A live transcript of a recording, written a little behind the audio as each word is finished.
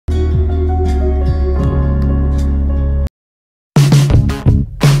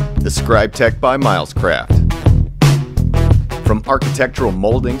Scribe Tech by Milescraft. From architectural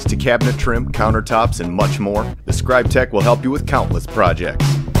moldings to cabinet trim, countertops, and much more, the Scribe Tech will help you with countless projects.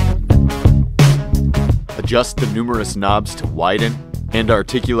 Adjust the numerous knobs to widen and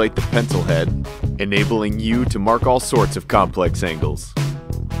articulate the pencil head, enabling you to mark all sorts of complex angles.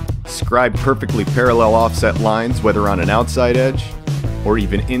 Scribe perfectly parallel offset lines, whether on an outside edge or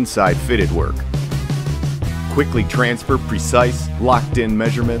even inside fitted work. Quickly transfer precise, locked-in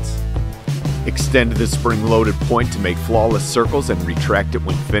measurements. Extend the spring-loaded point to make flawless circles and retract it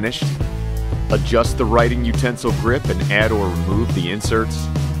when finished. Adjust the writing utensil grip and add or remove the inserts.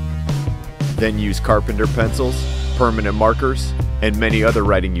 Then use carpenter pencils, permanent markers, and many other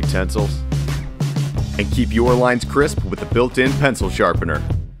writing utensils. And keep your lines crisp with the built-in pencil sharpener.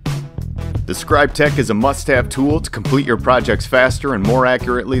 The Scribe Tech is a must-have tool to complete your projects faster and more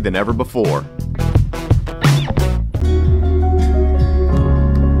accurately than ever before.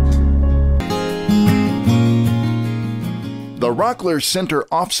 The Rockler Center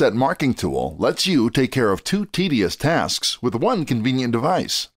Offset Marking Tool lets you take care of two tedious tasks with one convenient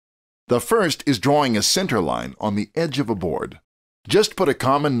device. The first is drawing a center line on the edge of a board. Just put a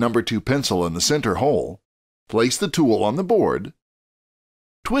common number 2 pencil in the center hole, place the tool on the board,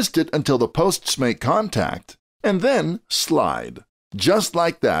 twist it until the posts make contact, and then slide. Just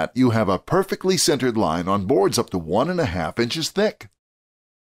like that, you have a perfectly centered line on boards up to 1.5 inches thick.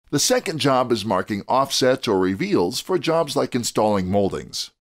 The second job is marking offsets or reveals for jobs like installing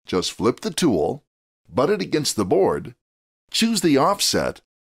moldings. Just flip the tool, butt it against the board, choose the offset,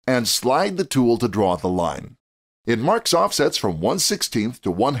 and slide the tool to draw the line. It marks offsets from 1/16 to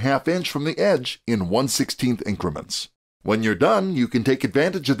 1/2 inch from the edge in 1/16 increments. When you're done, you can take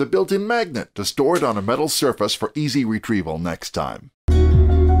advantage of the built-in magnet to store it on a metal surface for easy retrieval next time.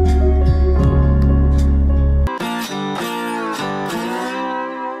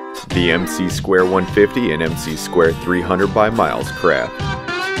 The MC Square 150 and MC Square 300 by Milescraft.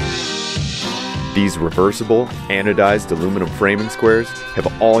 These reversible, anodized aluminum framing squares have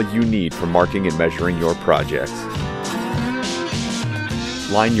all you need for marking and measuring your projects.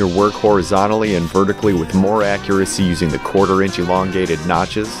 Line your work horizontally and vertically with more accuracy using the 1/4 inch elongated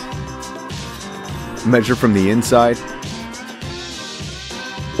notches. Measure from the inside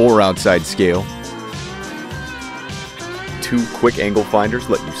or outside scale. 2 quick angle finders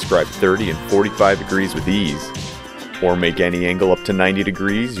let you scribe 30 and 45 degrees with ease, or make any angle up to 90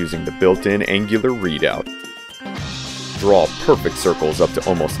 degrees using the built-in angular readout. Draw perfect circles up to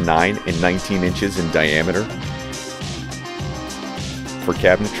almost 9 and 19 inches in diameter. For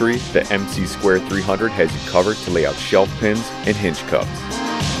cabinetry, the MC Square 300 has you covered to lay out shelf pins and hinge cups.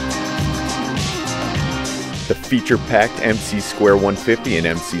 The feature-packed MC Square 150 and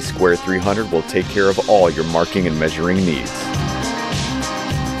MC Square 300 will take care of all your marking and measuring needs.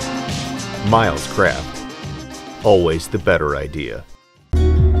 Milescraft. Always the better idea.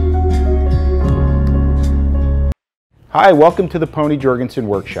 Hi, welcome to the Pony Jorgensen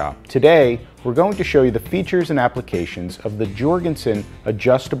Workshop. Today, we're going to show you the features and applications of the Jorgensen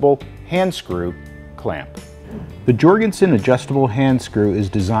Adjustable Hand Screw Clamp. The Jorgensen Adjustable Hand Screw is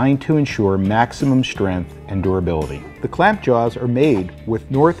designed to ensure maximum strength and durability. The clamp jaws are made with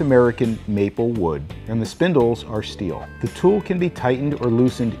North American maple wood, and the spindles are steel. The tool can be tightened or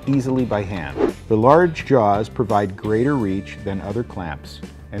loosened easily by hand. The large jaws provide greater reach than other clamps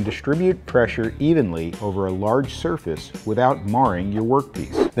and distribute pressure evenly over a large surface without marring your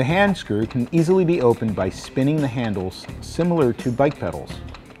workpiece. The hand screw can easily be opened by spinning the handles similar to bike pedals.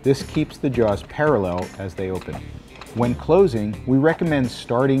 This keeps the jaws parallel as they open. When closing, we recommend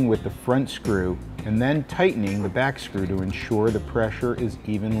starting with the front screw and then tightening the back screw to ensure the pressure is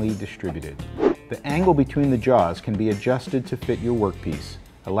evenly distributed. The angle between the jaws can be adjusted to fit your workpiece,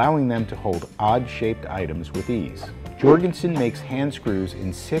 allowing them to hold odd-shaped items with ease. Jorgensen makes hand screws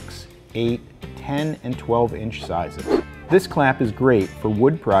in 6, 8, 10, and 12-inch sizes. This clamp is great for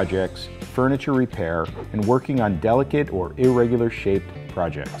wood projects, furniture repair, and working on delicate or irregular shaped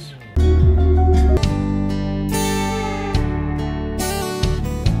projects.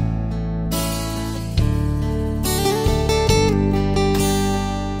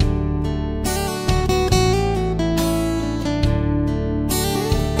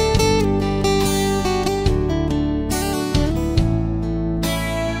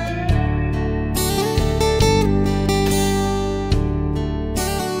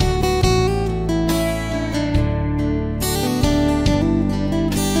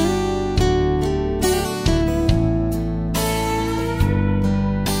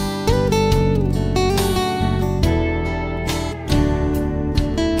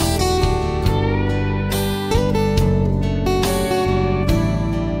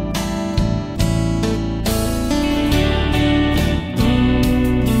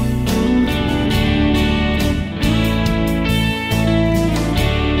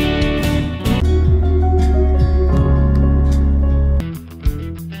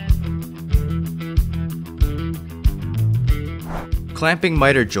 Clamping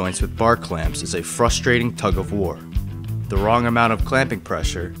miter joints with bar clamps is a frustrating tug of war. The wrong amount of clamping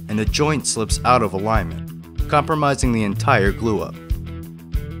pressure and the joint slips out of alignment, compromising the entire glue-up.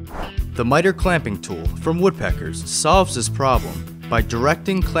 The miter clamping tool from Woodpeckers solves this problem by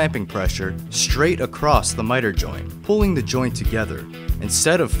directing clamping pressure straight across the miter joint, pulling the joint together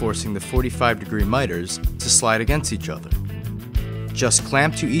instead of forcing the 45-degree miters to slide against each other. Just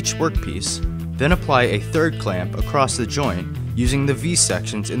clamp to each workpiece, then apply a third clamp across the joint using the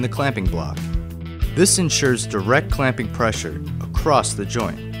V-sections in the clamping block. This ensures direct clamping pressure across the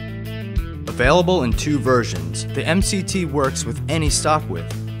joint. Available in 2 versions, the MCT works with any stock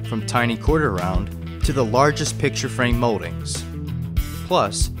width, from tiny quarter round to the largest picture frame moldings.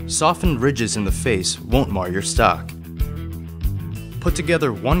 Plus, softened ridges in the face won't mar your stock. Put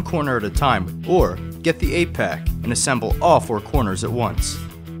together 1 corner at a time, or get the 8-pack and assemble all 4 corners at once.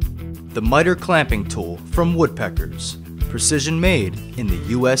 The miter clamping tool from Woodpeckers. Precision made in the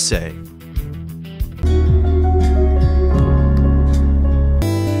USA.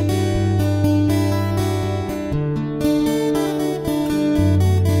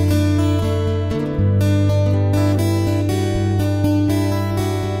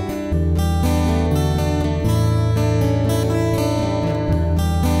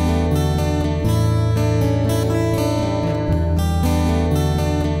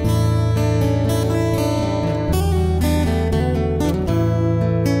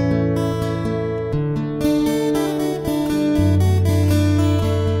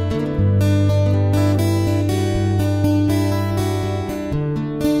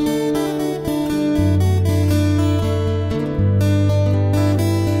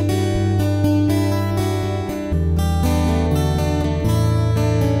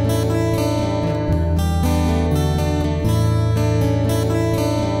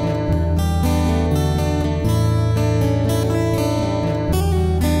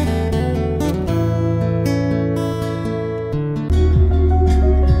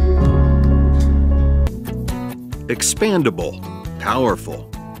 Expandable, powerful,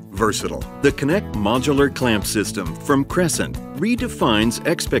 versatile. The Connect modular clamp system from Crescent redefines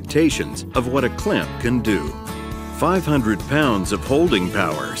expectations of what a clamp can do. 500 pounds of holding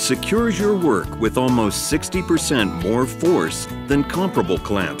power secures your work with almost 60% more force than comparable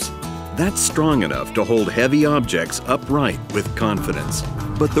clamps. That's strong enough to hold heavy objects upright with confidence.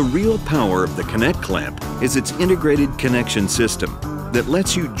 But the real power of the Connect clamp is its integrated connection system that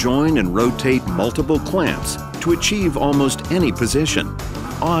lets you join and rotate multiple clamps to achieve almost any position.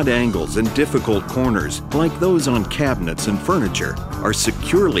 Odd angles and difficult corners, like those on cabinets and furniture, are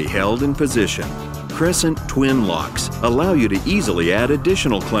securely held in position. Crescent twin locks allow you to easily add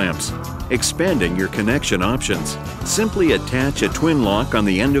additional clamps, expanding your connection options. Simply attach a twin lock on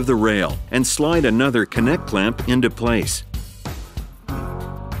the end of the rail and slide another Connect clamp into place.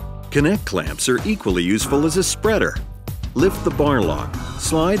 Connect clamps are equally useful as a spreader. Lift the bar lock,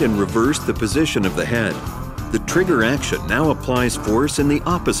 slide and reverse the position of the head. The trigger action now applies force in the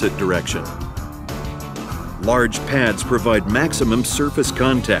opposite direction. Large pads provide maximum surface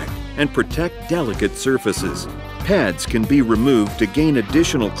contact and protect delicate surfaces. Pads can be removed to gain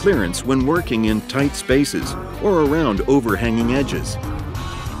additional clearance when working in tight spaces or around overhanging edges.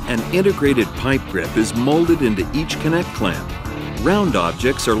 An integrated pipe grip is molded into each Connect clamp. Round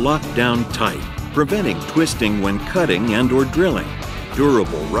objects are locked down tight, preventing twisting when cutting and/or drilling.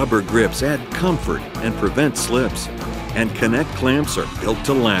 Durable rubber grips add comfort and prevent slips. And Connect clamps are built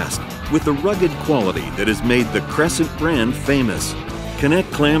to last, with the rugged quality that has made the Crescent brand famous.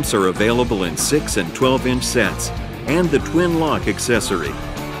 Connect clamps are available in 6 and 12-inch sets, and the twin lock accessory.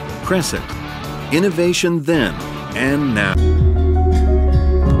 Crescent. Innovation then and now.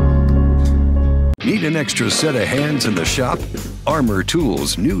 Need an extra set of hands in the shop? Armor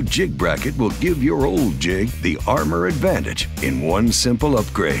Tools' new jig bracket will give your old jig the Armor advantage in one simple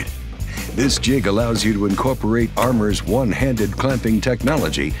upgrade. This jig allows you to incorporate Armor's one-handed clamping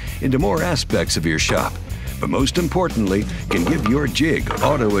technology into more aspects of your shop, but most importantly, can give your jig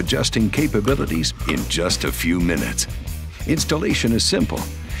auto-adjusting capabilities in just a few minutes. Installation is simple.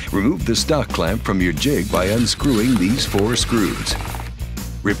 Remove the stock clamp from your jig by unscrewing these 4 screws.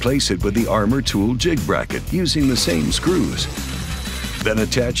 Replace it with the Armor Tool jig bracket using the same screws. Then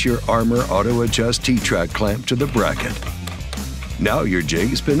attach your Armor Auto Adjust T-Track clamp to the bracket. Now your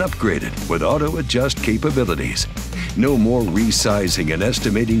jig's been upgraded with Auto Adjust capabilities. No more resizing and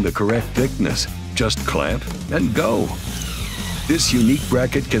estimating the correct thickness. Just clamp and go. This unique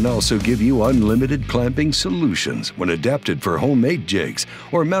bracket can also give you unlimited clamping solutions when adapted for homemade jigs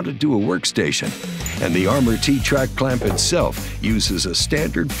or mounted to a workstation. And the Armor T-Track clamp itself uses a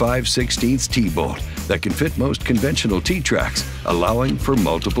standard 5/16 T-bolt that can fit most conventional T-Tracks, allowing for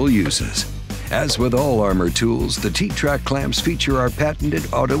multiple uses. As with all Armor tools, the T-Track clamps feature our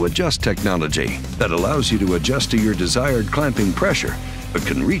patented auto-adjust technology that allows you to adjust to your desired clamping pressure, but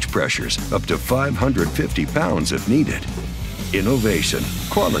can reach pressures up to 550 pounds if needed. Innovation,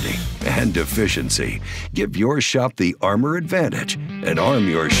 quality, and efficiency give your shop the Armor advantage and arm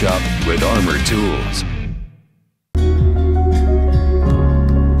your shop with Armor tools.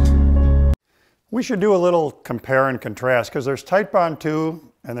 We should do a little compare and contrast because there's Titebond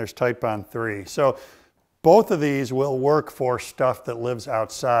 2 and there's Titebond 3. So both of these will work for stuff that lives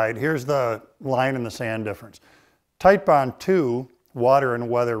outside. Here's the line in the sand difference. Titebond 2, water and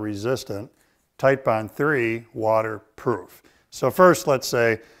weather resistant. Titebond 3, waterproof. So first, let's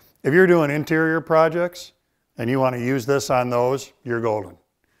say, if you're doing interior projects and you want to use this on those, you're golden.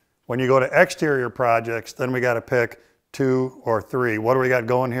 When you go to exterior projects, then we got to pick 2 or 3. What do we got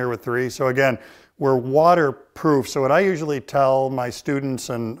going here with 3? So again, we're waterproof. So what I usually tell my students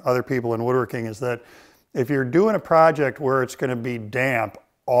and other people in woodworking is that if you're doing a project where it's going to be damp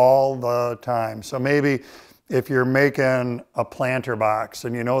all the time, so maybe if you're making a planter box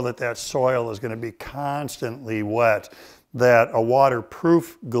and you know that that soil is going to be constantly wet, that a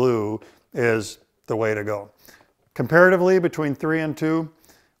waterproof glue is the way to go. Comparatively, between 3 and 2,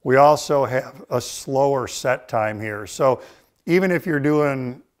 we also have a slower set time here. So even if you're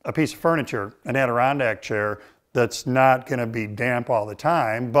doing a piece of furniture, an Adirondack chair, that's not going to be damp all the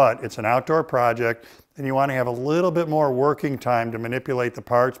time, but it's an outdoor project and you want to have a little bit more working time to manipulate the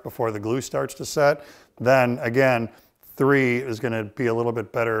parts before the glue starts to set, then again, 3 is going to be a little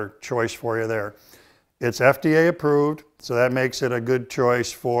bit better choice for you there. It's FDA approved, so that makes it a good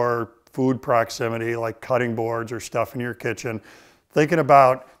choice for food proximity, like cutting boards or stuff in your kitchen. Thinking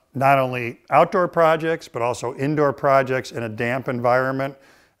about not only outdoor projects, but also indoor projects in a damp environment,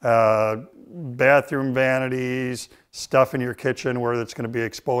 bathroom vanities, stuff in your kitchen where it's going to be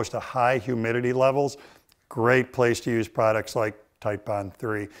exposed to high humidity levels. Great place to use products like Titebond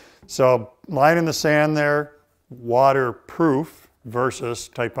 3. So line in the sand there, waterproof versus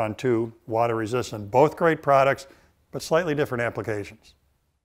Titebond 2, water resistant. Both great products, but slightly different applications.